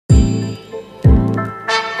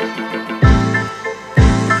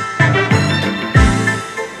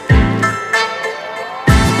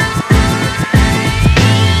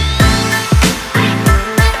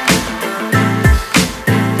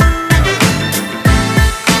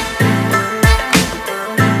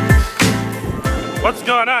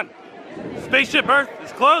going on? Spaceship Earth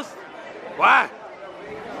is closed? Why?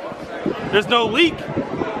 There's no leak.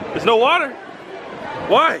 There's no water.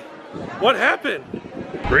 Why? What happened?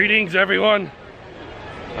 Greetings, everyone.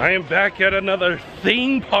 I am back at another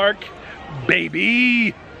theme park,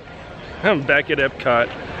 baby. I'm back at Epcot.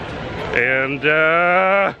 And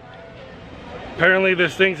apparently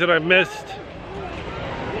there's things that I missed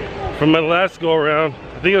from my last go around.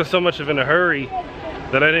 I think I was so much in a hurry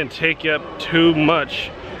that I didn't take up too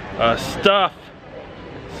much stuff.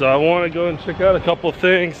 So I want to go and check out a couple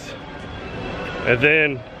things. And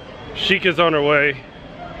then Sheeka's on her way.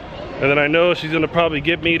 And then I know she's gonna probably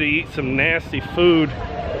get me to eat some nasty food.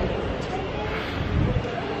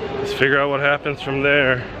 Let's figure out what happens from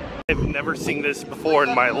there. I've never seen this before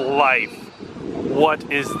in my life.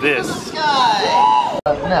 What is this? No,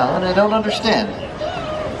 and I don't understand.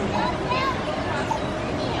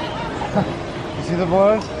 You see the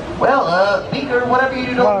boys? Well, Beaker, whatever you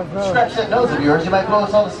do, don't scratch that nose of yours. You might blow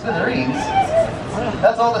us all to smithereens.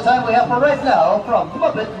 That's all the time we have for right now from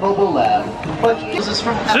Muppet Mobile Lab. But this is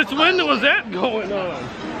from Since when was that going on?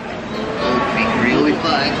 Oh, Beaker, you'll be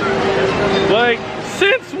fine. Like,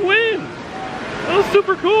 since when? That was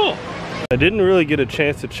super cool. I didn't really get a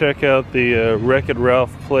chance to check out the Wreck-It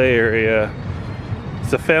Ralph play area.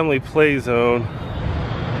 It's a family play zone.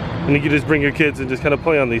 And you can just bring your kids and just kind of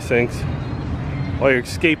play on these things while you're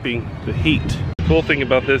escaping the heat. The cool thing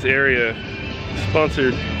about this area,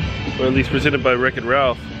 sponsored, or at least presented by Wreck-It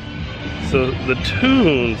Ralph. So the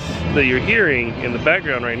tunes that you're hearing in the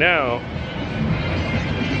background right now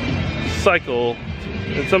cycle,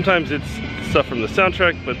 and sometimes it's stuff from the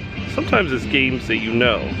soundtrack, but sometimes it's games that you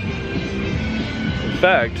know. In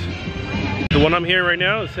fact, the one I'm hearing right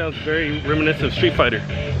now, it sounds very reminiscent of Street Fighter.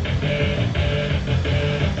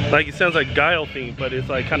 Like it sounds like Guile theme, but it's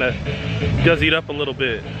like kind of guzzied up a little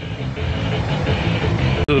bit.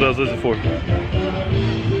 That's what I was listening for.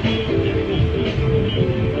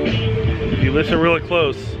 If you listen really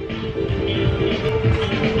close,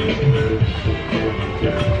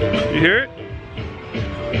 you hear it?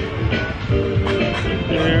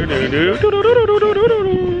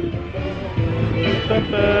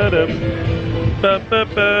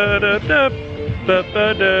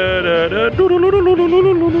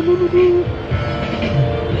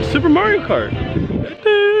 Super Mario Kart.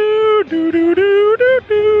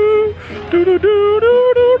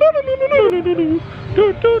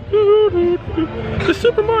 The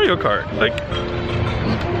Super Mario Kart, like,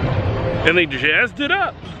 and they jazzed it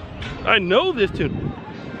up. I know this tune.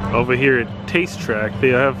 Over here at Taste Track, they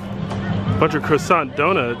have a bunch of croissant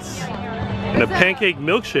donuts and a pancake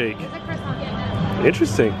milkshake.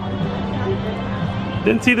 Interesting.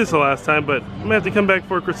 Didn't see this the last time, but I'm gonna have to come back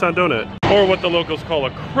for a croissant donut. Or what the locals call a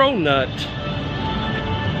cronut.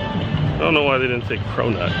 I don't know why they didn't say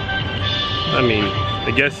cronut. I mean,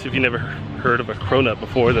 I guess if you never heard of a cronut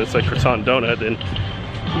before, then it's like croissant donut, then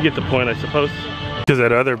you get the point, I suppose. Because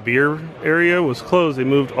that other beer area was closed, they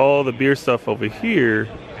moved all the beer stuff over here.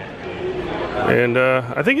 And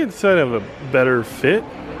I think it's kind of a better fit.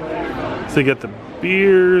 So they got the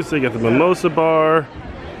beers, they got the mimosa bar,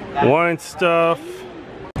 wine stuff.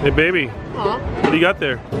 Hey baby, what do you got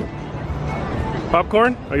there?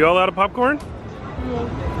 Popcorn? Are you all out of popcorn?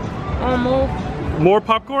 More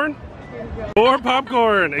popcorn? More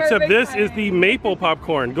popcorn! Except this is the maple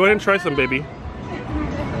popcorn. Go ahead and try some, baby.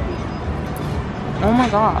 Oh my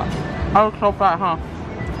god. I look so fat, huh?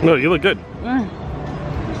 No, you look good.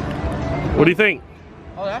 What do you think?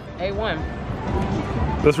 Oh, that's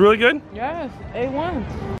A1. That's really good? Yes, A1.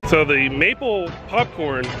 So the maple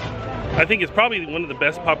popcorn, I think it's probably one of the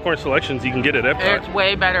best popcorn selections you can get at Epcot. It's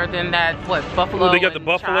way better than that, what, buffalo? Well, they got the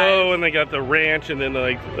buffalo chives. and they got the ranch and then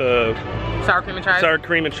like sour cream and chives. Sour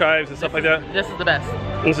cream and chives and stuff like that. This is the best.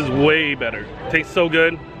 This is way better. Tastes so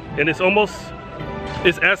good, and it's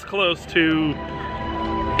as close to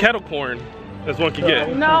kettle corn as one can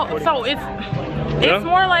get. No, so it's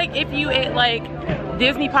more like if you ate like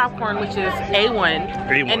Disney popcorn, which is A1,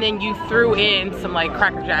 and then you threw in some like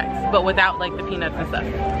Cracker Jacks, but without like the peanuts and stuff.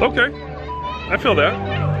 Okay, I feel that.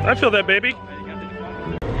 I feel that, baby.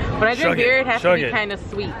 When I drink beer, it has to be kind of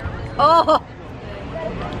sweet.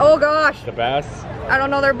 Oh gosh. The bass. I don't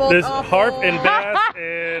know, they're both There's awful. harp and bass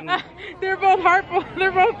and... They're both harpful.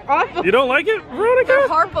 They're both awful. You don't like it, Veronica? They're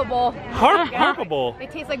harpable. Harpable. They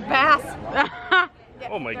taste like bass.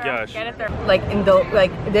 Oh my gosh. Get it there. Like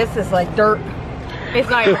this is like dirt. It's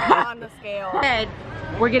not even on the scale.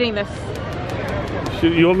 We're getting this.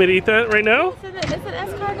 You want me to eat that right now? Is it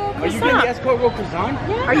escargot croissant? Are you getting the escargot croissant?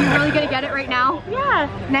 Yeah. Are you really gonna get it right now? Yeah.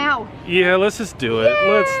 Now. Yeah, let's just do it.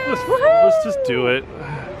 Let's just do it.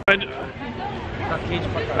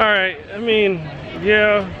 Alright, I mean,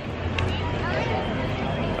 yeah.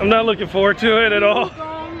 I'm not looking forward to it at all.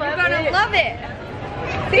 You're gonna love it.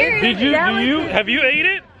 Seriously. Have you ate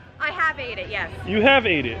it? I have ate it, yes. You have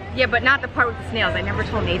ate it? Yeah, but not the part with the snails. I never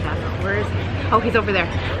told Nate that. Where is he? Oh, he's over there.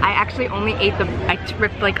 I actually only ate I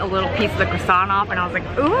ripped like a little piece of the croissant off and I was like,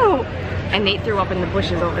 ooh. And Nate threw up in the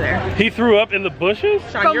bushes over there. He threw up in the bushes?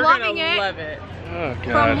 Shawn, you're gonna love it. Oh, God.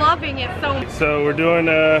 From loving it so much. So we're doing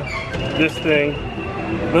this thing.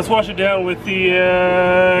 Let's wash it down with the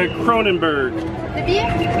Kronenberg. The beer?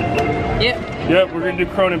 Yep. Yep, we're gonna do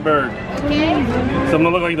Kronenberg. Okay. So I'm gonna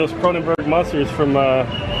look like those Kronenberg monsters from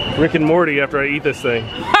Rick and Morty after I eat this thing.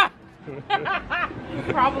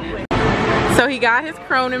 Probably. So he got his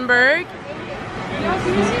Kronenberg.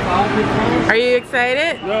 Are you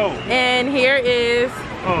excited? No. And here is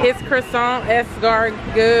his croissant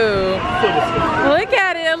escargot. Look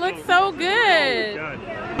at it, it looks so good. Oh,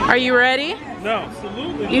 are you ready? no,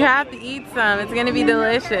 absolutely. You have to eat some, it's gonna be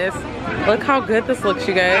delicious. Look how good this looks,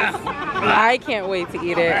 you guys. I can't wait to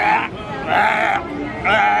eat it.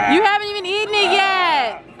 You haven't even eaten it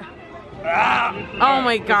yet. Oh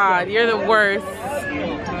my God, you're the worst.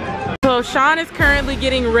 So Shawn is currently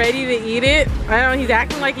getting ready to eat it. I don't know, he's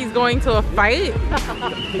acting like he's going to a fight.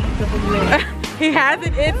 He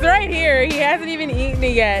hasn't, it's right here. He hasn't even eaten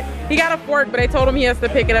it yet. He got a fork, but I told him he has to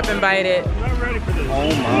pick it up and bite it. I'm not ready for this. You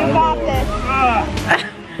got this.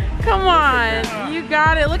 Come on, you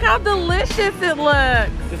got it. Look how delicious it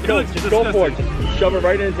looks. Just go for it. Just shove it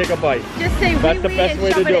right in and take a bite. Just say That's the best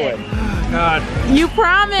way to do it. God. You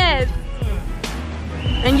promised.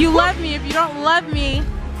 And you love me. If you don't love me.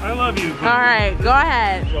 I love you. All right, go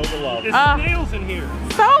ahead. Show the love. There's snails in here.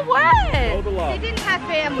 So what? Show the They love. didn't have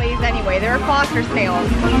families anyway. They were foster snails.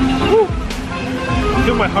 You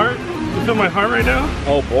feel my heart? You feel my heart right now?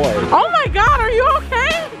 Oh boy. Oh my God, are you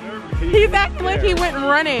okay? He's acting like he went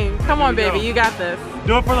running. Come on, baby, you got this.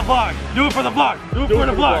 Do it for the vlog. Do it for the vlog. Do it for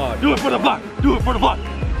the vlog. Do it for the vlog. Do it for the vlog.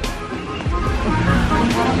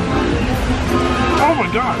 Oh my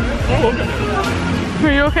God. Oh, look at it.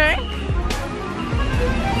 Are you okay?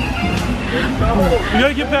 You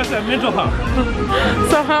gotta get past that mental hump.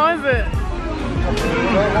 So how is it?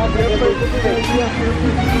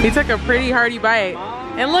 He took a pretty hearty bite.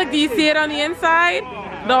 And look, do you see it on the inside?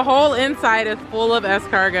 The whole inside is full of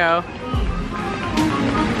escargot.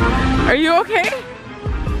 Are you okay?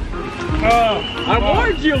 I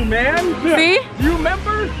warned you, man. See? Do you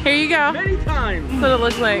remember? Here you go. Many times. That's what it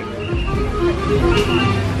looks like.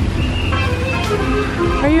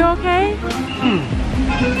 Are you okay?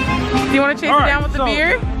 Do you want to chase it down with the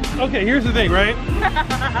beer? Okay, here's the thing, right?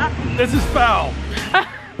 This is foul.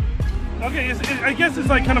 Okay, I guess it's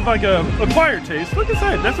like kind of like a acquired taste. Look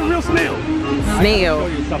inside, that's a real snail. Snail. I'll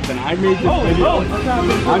show you something. I made this video.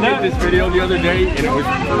 I made this video the other day and it was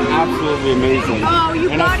absolutely amazing. Oh, you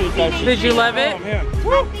and gotta see it. Did you love it? Oh man.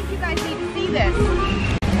 I think you guys need to see this.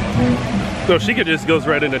 So Sheeka just goes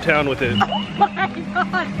right into town with it. Oh my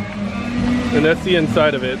God. And that's the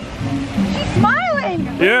inside of it. She's smiling.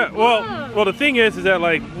 Yeah, well the thing is that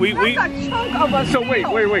like we That's a chunk of a So wait.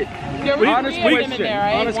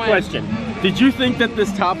 Honest question. Did you think that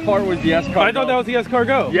this top part was the escargot? I thought that was the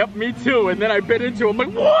escargot. Yep, me too. And then I bit into it. I'm like,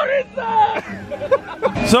 what is that?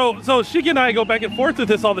 So Sheeka and I go back and forth with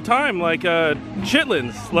this all the time, like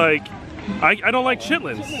chitlins. Like I don't like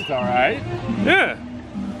chitlins. It's all right. Yeah.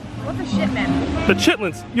 What's a shipment? The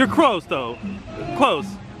chitlins. You're close though. Close.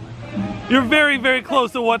 You're very, very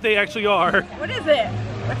close to what they actually are. What is it?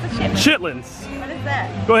 What's a shipment? Chitlins. What is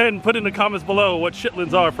that? Go ahead and put in the comments below what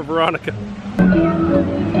chitlins are for Veronica.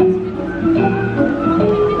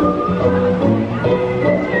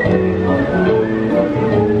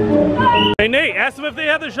 Hey Nate, ask them if they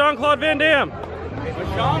have the Jean-Claude Van Damme.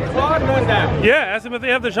 Jean-Claude Van Damme. Yeah, ask them if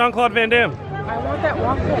they have the Jean-Claude Van Damme. I want that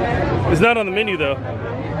waffle. It's not on the menu though.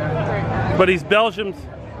 But he's Belgium's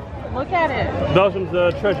Look at it.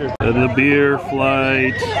 treasure. And the beer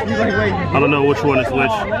flight. I don't know which one is which.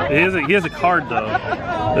 He has a card though.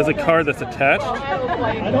 There's a card that's attached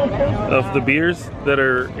of the beers that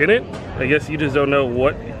are in it. I guess you just don't know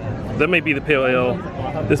what. That may be the pale ale.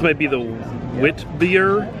 This might be the wit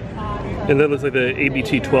beer. And that looks like the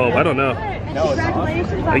ABT 12. I don't know.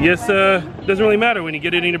 I guess it doesn't really matter when you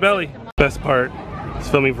get it in your belly. Best part is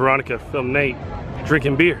filming Veronica, film Nate,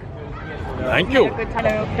 drinking beer. Thank you.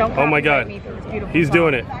 Oh my God, he's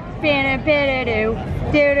doing it.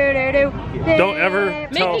 Don't ever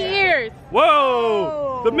tell. Mickey ears.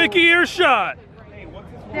 Whoa, the Mickey ear shot.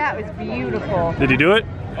 That was beautiful. Did you do it?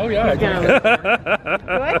 Oh yeah, I did.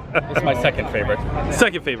 Good? It's my second favorite.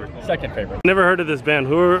 Second favorite. Second favorite. Never heard of this band.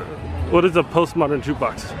 Who What is a postmodern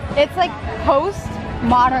jukebox? It's like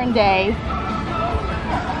post-modern day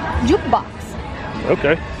jukebox.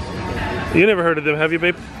 Okay. You never heard of them, have you,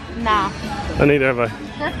 babe? Nah. Neither have I.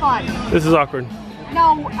 They're fun. This is awkward.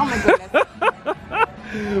 No, oh my goodness.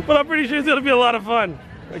 But I'm pretty sure it's gonna be a lot of fun.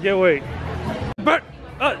 I can't wait. Bert,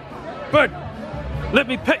 Bert, let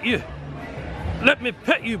me pet you. Let me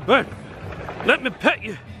pet you, Bert. Let me pet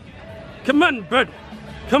you. Come on, Bert.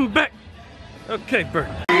 Come back. Okay, Bert.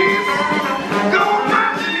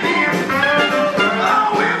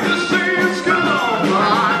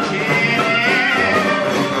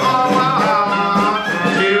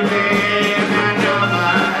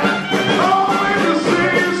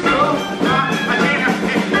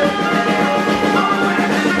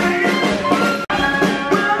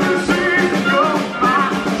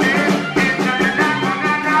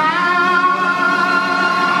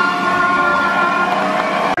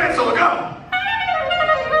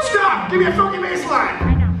 Give me a funky bass line.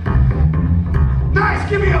 Nice,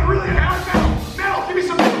 give me a really hard metal. Metal, give me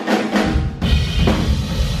some.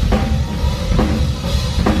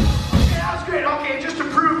 Yeah, that was great. Okay, just to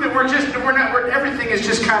prove that we're everything is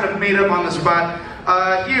just kind of made up on the spot.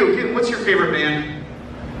 What's your favorite band?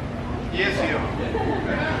 Yes, you.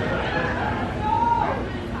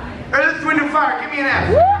 Earth, Wind, and Fire, give me an F.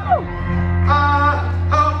 Woo!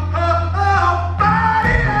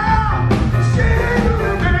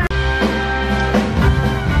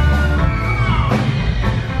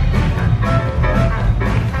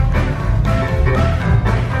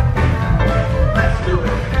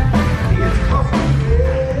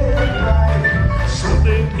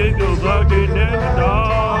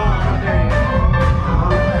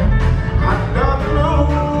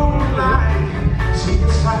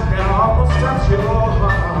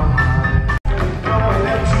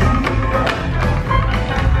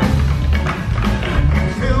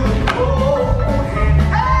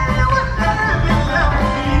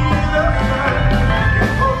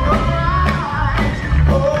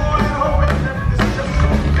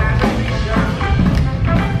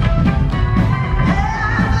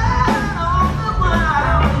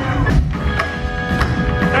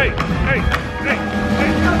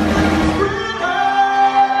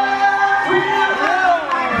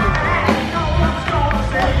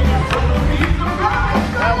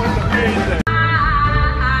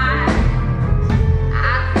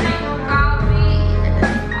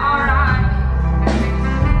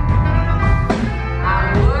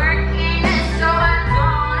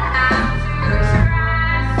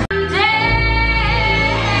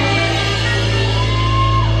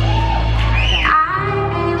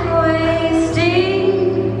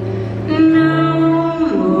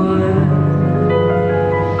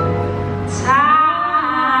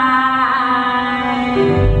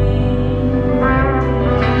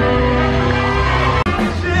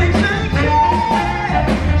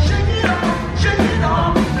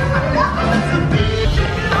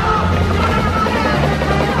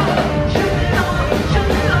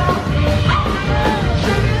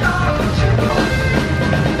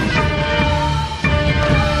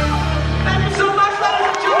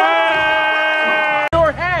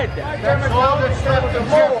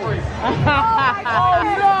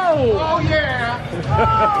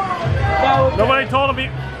 Nobody told me.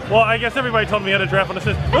 Well, I guess everybody told me how to draft on the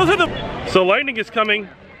system. Those are the. So lightning is coming.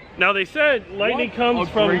 Now they said lightning comes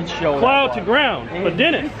from cloud to ground, but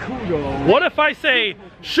Dennis, what if I say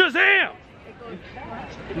Shazam?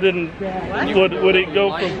 Then would it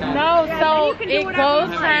go from? No, so it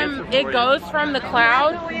goes from the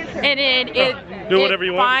cloud, and then it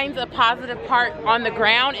finds a positive part on the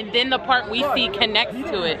ground, and then the part we see connects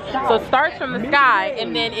to it. So it starts from the sky,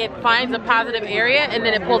 and then it finds a positive area, and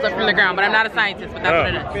then it pulls up from the ground. But I'm not a scientist, but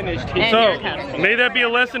that's what it is. So may that be a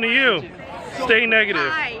lesson to you. Stay negative.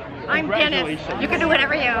 Hi, I'm Dennis. You can do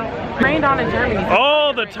whatever you want. Rained on in Germany.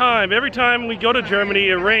 All the time. Every time we go to Germany,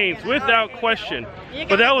 it rains without question.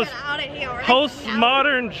 But that was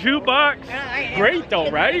Postmodern Jukebox. Great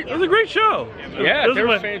though, right? It was a great show. Yeah, they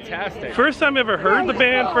were fantastic. First time I ever heard the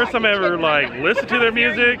band. First time I ever listened to their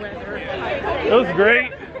music. It was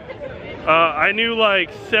great. I knew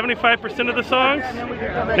like 75% of the songs.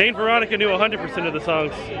 Nate Veronica knew 100% of the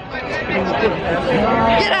songs. Get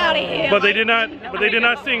out of here! But they did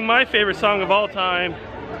not sing my favorite song of all time.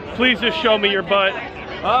 Please just show me your butt.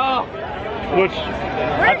 Oh, which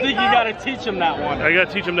I think you gotta teach him that one. I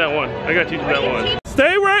gotta teach him that one.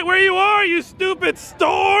 Stay right where you are, you stupid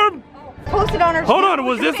storm! post it on our Hold on,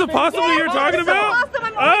 was this the possum that you're talking about?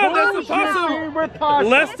 Oh, that's the possum.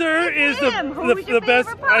 Lester is the best.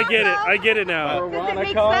 I get it now.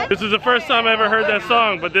 This is the first time I ever heard that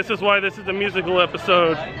song, but this is why this is a musical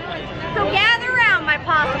episode. So gather around, my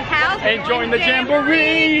possum pals. And join the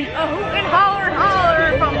jamboree. A hoop and holler,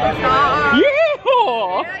 holler from the stars. Yeah.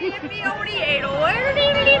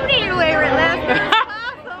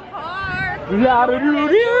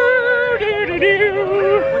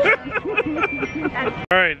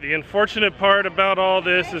 Alright, the unfortunate part about all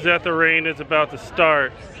this is that the rain is about to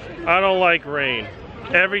start. I don't like rain.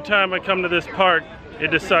 Every time I come to this park,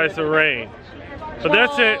 it decides to rain. But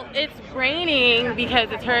that's it. It's raining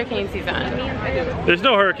because it's hurricane season. There's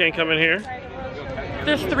no hurricane coming here.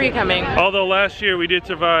 There's 3 coming. Although last year we did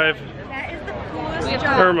survive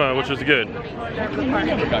Irma, which was good.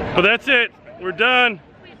 But that's it. We're done.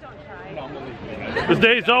 This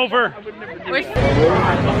day's over.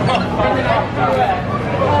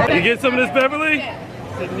 You get some of this, Beverly?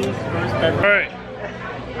 All right.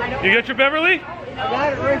 You got your Beverly?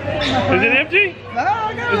 Is it empty?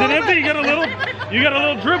 Is it empty? You got a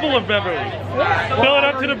little dribble of Beverly. Fill it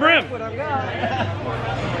up to the brim.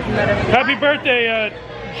 Happy birthday,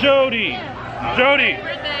 Jody. Jody.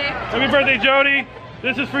 Happy birthday, Jody.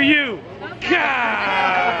 This is for you.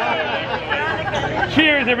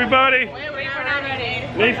 Cheers, everybody. Wait, we're not ready.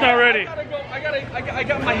 Nate's not ready. I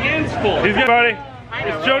got my hands full. He's got buddy.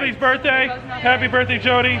 It's Jody's birthday. Happy birthday,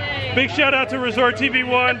 Jody. Big shout out to Resort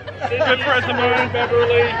TV1. Good president,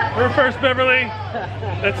 Beverly. Her first Beverly.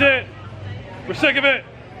 That's it. We're sick of it.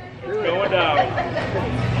 It's going down.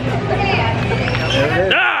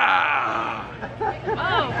 Ah!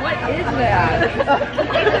 Oh, what is that?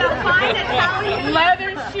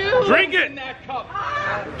 Leather shoes. Drink it.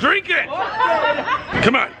 Drink it.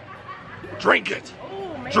 Come on. Drink it.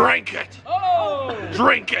 Drink it.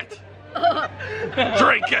 Drink it.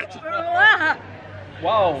 Drink it.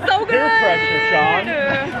 Wow. So Peer good. pressure, Shawn.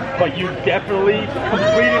 But you definitely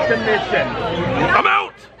completed the mission. I'm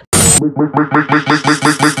out. Make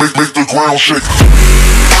the ground shake.